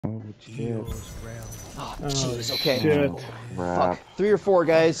shit. Oh, jeez, okay. Shit. Fuck. 3 or 4,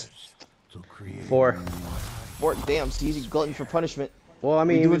 guys. 4. 4, damn, it's easy glutton for punishment. Well, I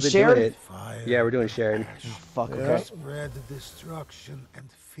mean, We doing we've been shared? doing it. Yeah, we're doing shared. Fuck, Yeah. okay. Spread destruction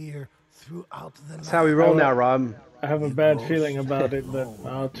and fear throughout the That's how we roll now, Rob. I have a bad feeling about it, but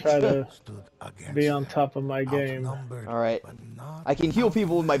I'll try to be on top of my game. Alright. I can heal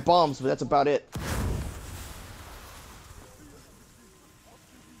people with my bombs, but that's about it.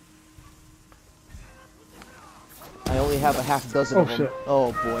 I only have a half dozen of them. Shit.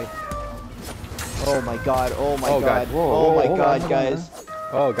 Oh boy. Oh my god, oh my Oh, god. God. Oh my hold god, on, guys.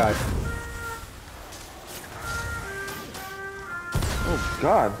 Oh, God. Oh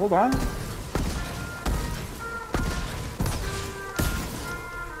god, hold on.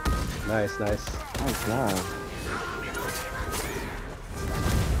 Nice, nice. Oh god.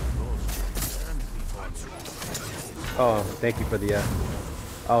 Oh, thank you for the,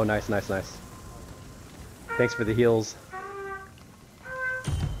 Oh, nice, nice, nice. Thanks for the heals.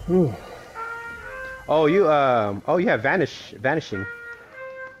 Whew. Oh, you have vanishing.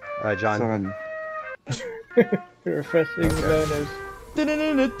 John. Son. Refreshing banners.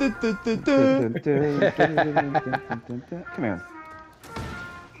 Come here.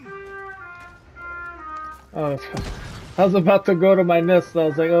 Oh, I was about to go to my nest. I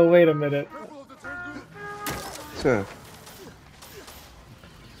was like, oh, wait a minute. Sir.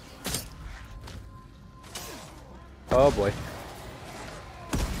 Oh boy.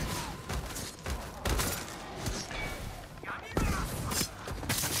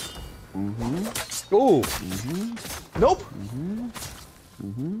 Mm-hmm. Ooh. Mm-hmm. Nope. Mm-hmm.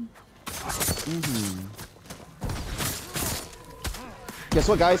 Mm-hmm. Mm-hmm. Guess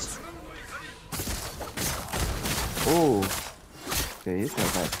what, guys? Oh. Okay, he's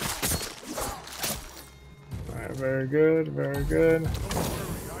got that. Alright, very good, very good.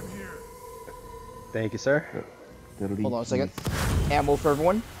 Thank you, sir. Hold on a second. Ammo for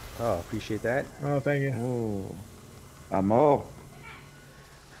everyone. Oh, appreciate that. Oh, thank you. Oh. Ammo.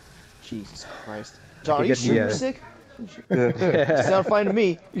 Jesus Christ. John, are you get sure the, you're sick? Sound fine to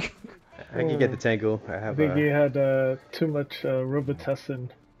me. I can get the tango. I I have think he had too much Robitussin.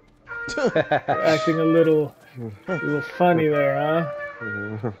 Acting a little funny there,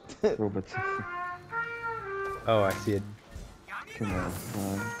 huh? Robots. Oh, I see it. Come on.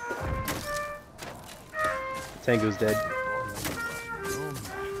 Tango's dead.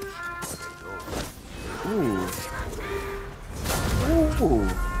 Ooh. Ooh.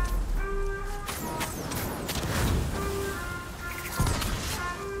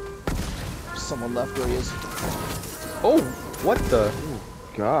 Someone left, there he is. Oh, what the?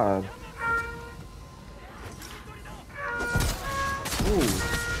 God. Ooh.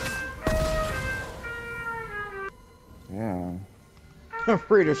 Yeah.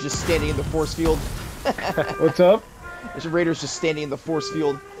 Raider's just standing in the force field. What's up? This Raider's just standing in the force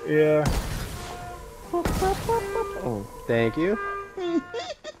field. Yeah. Oh. Thank you.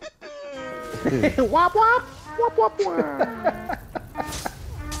 Wop wop! Wop wop wop!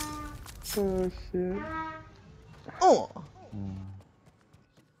 Oh shit. Oh!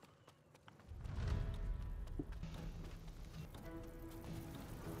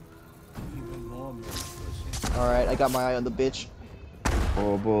 Alright, I got my eye on the bitch.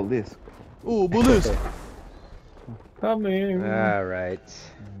 Oh, boy, this. Ooh, bullets! Coming. All right.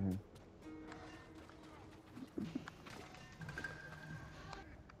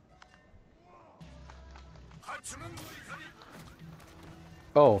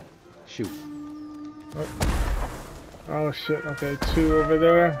 Oh, shoot. Oh shit, okay, 2 over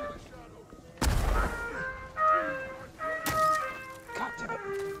there. God damn it.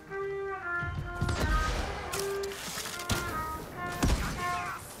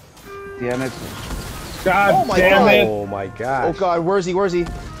 Damn it. God Oh my damn God. it! Oh my gosh. Oh god, where's he? Where's he?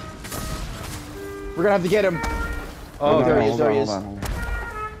 We're gonna have to get him. Oh, there he is, hold there on, he is. hold on.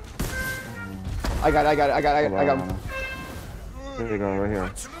 I got him. There you go, right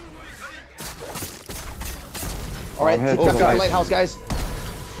here. Alright, I'm headed take to the the light. lighthouse, guys.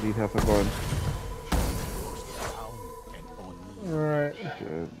 These have to go in. Alright,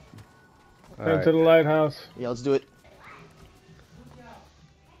 Good. All head right. to the lighthouse. Yeah, let's do it.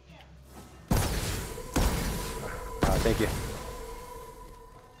 Thank you.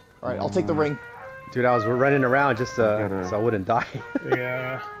 Alright, I'll take the ring. Dude, I was running around just Gotta- so I wouldn't die.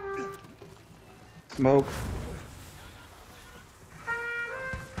 Yeah. Smoke.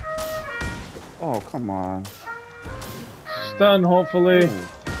 Oh, come on. Stun, hopefully.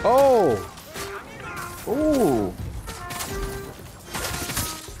 Oh! Ooh.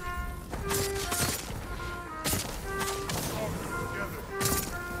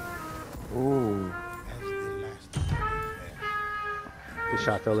 Ooh. as the last warfare. Good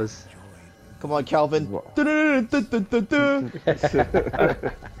shot, fellas. Come on, Calvin. He's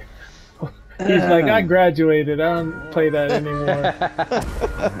like, I graduated. I don't play that anymore.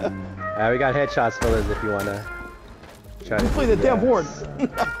 We got headshots, fellas, if you wanna try to Play the damn horn. I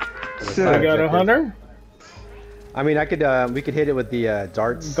got a hunter. I mean, I could. We could hit it with the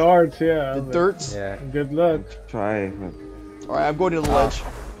darts. Darts, yeah. The dirts. Yeah. Good luck. Try. But... All right, I'm going to the ledge.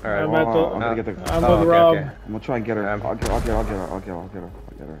 All right. I'm at the. I'm gonna get the. I'm Oh, with okay, Rob. okay. I'm gonna try and get her. I'll get her. I'll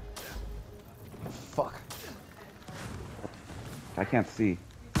get her. Fuck. I can't see.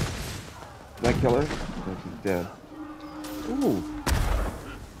 Did I kill her? No, she's dead. Ooh.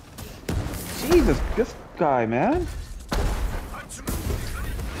 Jesus, this guy, man.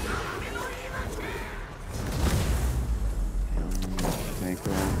 Thank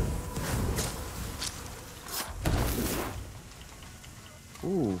you.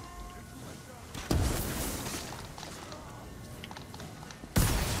 Ooh.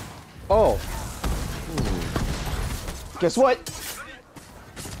 Oh. Guess what?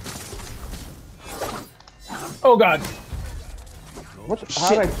 Oh God. What? How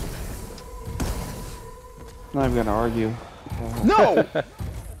did I... Not even gonna argue. No.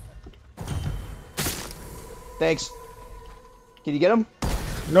 Thanks. Can you get him?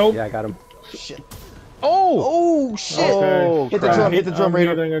 Nope. Yeah, I got him. Shit. Oh. Oh shit. Okay. Hit the Crap. drum. Hit the drum, I'm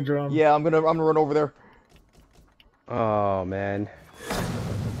Raider. hitting a drum. Yeah, I'm gonna run over there. Oh man.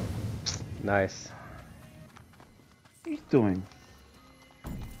 Nice. What are you doing?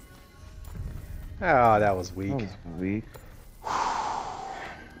 Oh, that was weak. That was weak.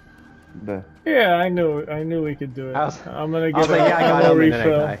 The... Yeah, I knew we could do it. I'm gonna I get was like, yeah, I got ammo him, and then I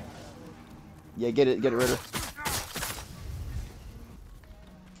refill. die. Yeah, get it, Raider.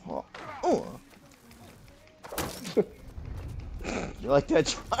 Oh. Oh. You like that,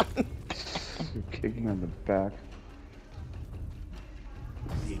 John? You're kicking on the back.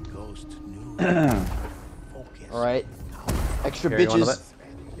 The ghost knew. Focus. All right. Extra Here, bitches.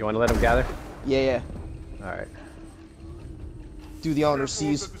 you wanna let him gather? Yeah. All right. Do the honor,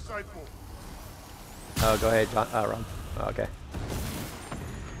 C's. Oh, go ahead, John. Ron. Oh, okay.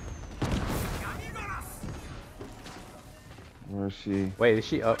 Where is she? Wait, is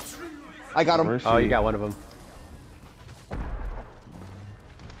she up? I got Where him. is she? Oh, you got one of them.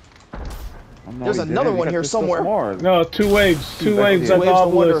 Oh, no, There's he didn't. another He one got here this somewhere. more. No, 2 waves. 2 back waves here. at the Waves, no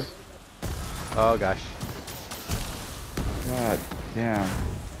wonder. obelisk. Oh gosh. God damn.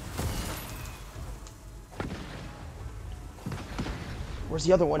 Where's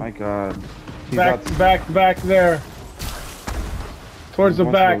the other one? My God. He's out- Back there. Towards the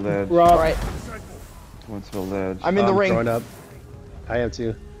Wants back, the ledge. Rob. All right. Wants the ledge. I'm in the ring. Throwing up. I am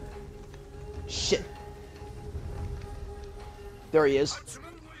too. Shit. There he is.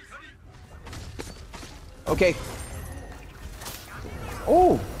 Okay.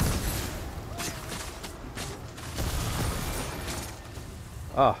 Oh!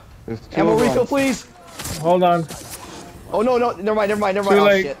 Oh. There's 2 Ammo of them. refill, please. Hold on. Oh no, never mind. Too Oh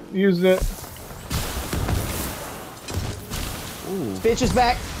late. shit. Used it. Bitch is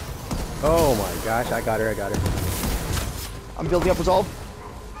back. Oh my gosh, I got her. I'm building up resolve.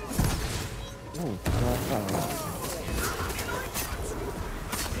 Oh, God.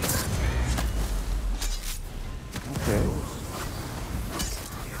 Okay.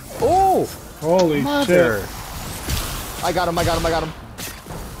 Oh! Holy Mother. shit. I got him.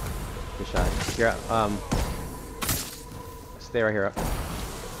 Good shot. Here, stay right here up.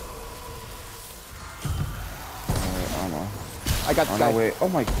 Alright, I don't know. I got the Oh, guy. no, wait. Oh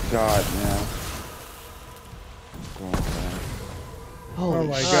my God, man. Going down. Holy Oh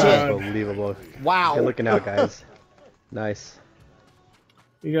my shit. God. Unbelievable. Wow. Good looking out, guys. Nice.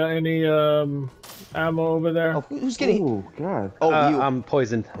 You got any ammo over there? Oh, who's getting? Oh, God. Oh, you. I'm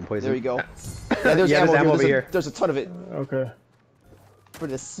poisoned. There you go. Yeah, there's Yeah, ammo, there's ammo here. over here. There's a ton of it. Okay. For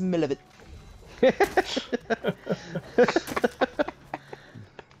the smell of it.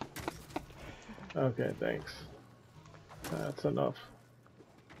 Okay, thanks. That's enough.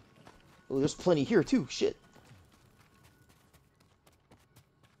 Oh, there's plenty here too. Shit.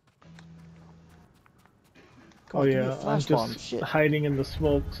 Oh give me a yeah, I'm flash bomb, just shit. hiding in the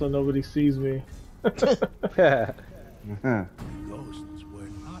smoke so nobody sees me. Ghosts were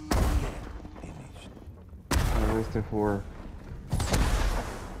not yet finished. Where's the 4?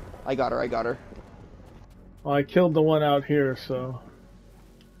 I got her. Well, I killed the one out here, so.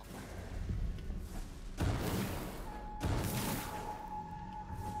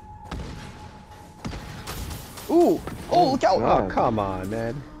 Ooh. Oh, look out. God. Oh, come on,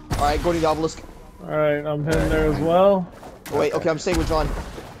 man. All right, go to the obelisk. Alright, I'm heading there as well. Oh, wait. Okay, I'm staying with John.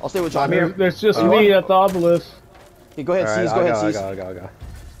 I'll stay with John. There's just me at the obelisk. Okay, go ahead, Alright, C's. Go ahead, C's. I'll go.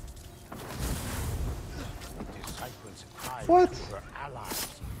 Disciples' eyes What? were allies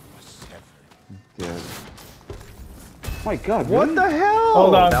were severed. Dead. My God, What really? the hell?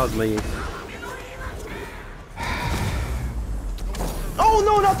 Hold on. That was me. Oh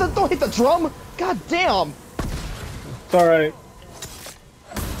no, not the, don't hit the drum! God damn! It's alright.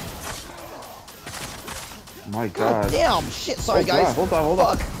 My God God. damn! Shit, sorry Oh, guys. God, hold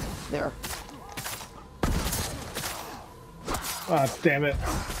on. Fuck. There. Ah, damn it.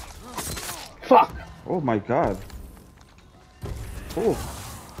 Fuck! Oh my God. Oh.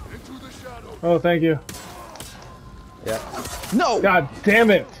 Oh, thank you. Yeah. No! God damn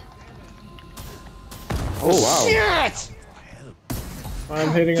it! Oh wow. Shit!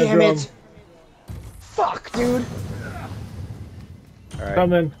 I'm hitting a Damn drum. it! Fuck, dude! Alright.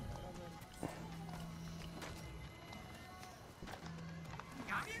 Coming.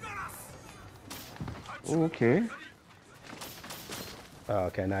 Oh, okay. Oh,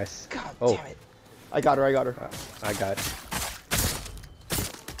 okay, nice. God Oh. damn it. I got her, I got her. I got.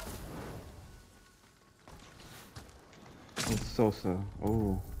 It's Sosa.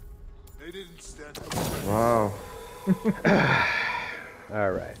 Oh. They didn't stand Wow.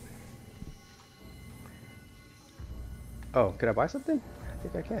 Alright. Oh, can I buy something? I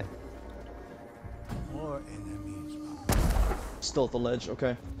think I can. more enemies. Still at the ledge,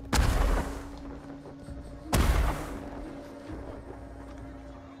 okay.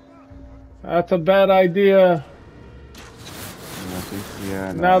 That's a bad idea.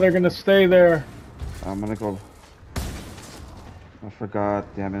 Yeah, no. Now they're gonna stay there. I'm gonna go. I forgot,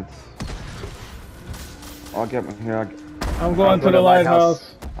 damn it. I'll get here. I'm going go to to the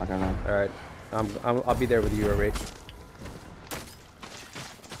lighthouse. I gotta. Alright. I'll be there with you, alright?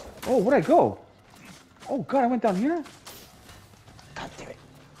 Oh, where'd I go? Oh God, I went down here. God damn it.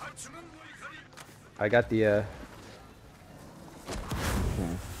 I got the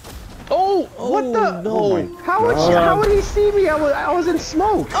Oh! What the? No! Oh my How would he see me? I was in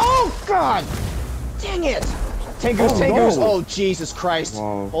smoke. Oh God! Dang it! Tengus, Oh, Tengus! no. Oh Jesus Christ!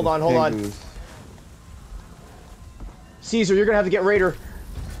 Wow, Hold the on, hold on. Tengus. Caesar, you're gonna have to get Raider.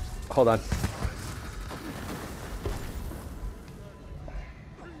 Hold on.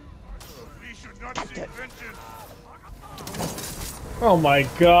 We should not seek vengeance. Oh my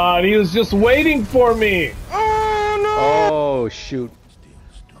God, he was just waiting for me. Oh shoot.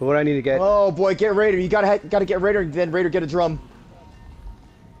 What do I need to get? Oh boy, get Raider. You gotta get Raider, and then Raider get a drum.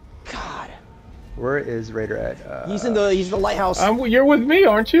 God. Where is Raider at? He's in the lighthouse. You're with me,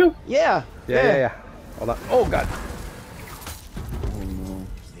 aren't you? Yeah. Yeah. Hold on. Oh god.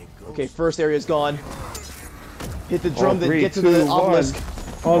 Okay, first area's gone. Hit the drum, then 3, get to 2, the 1. obelisk.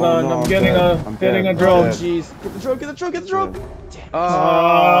 Hold Oh, on, no, I'm I'm getting dead. a I'm hitting dead. a drum. Oh jeez. Get the drum, get the drum, get the drum. Damn.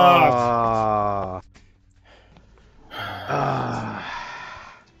 Ah.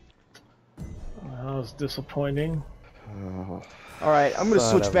 That was disappointing. Oh, Alright, I'm gonna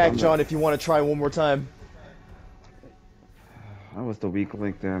Son switch of back, a- John, if you want to try one more time. I was the weak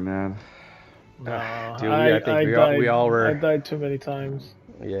link there, man. No, Dude, I think we all were. I died too many times.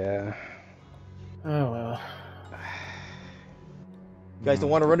 Yeah. Oh well. You guys don't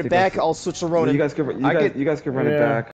want to run it back? I'll switch to Ronin. You guys could run it back.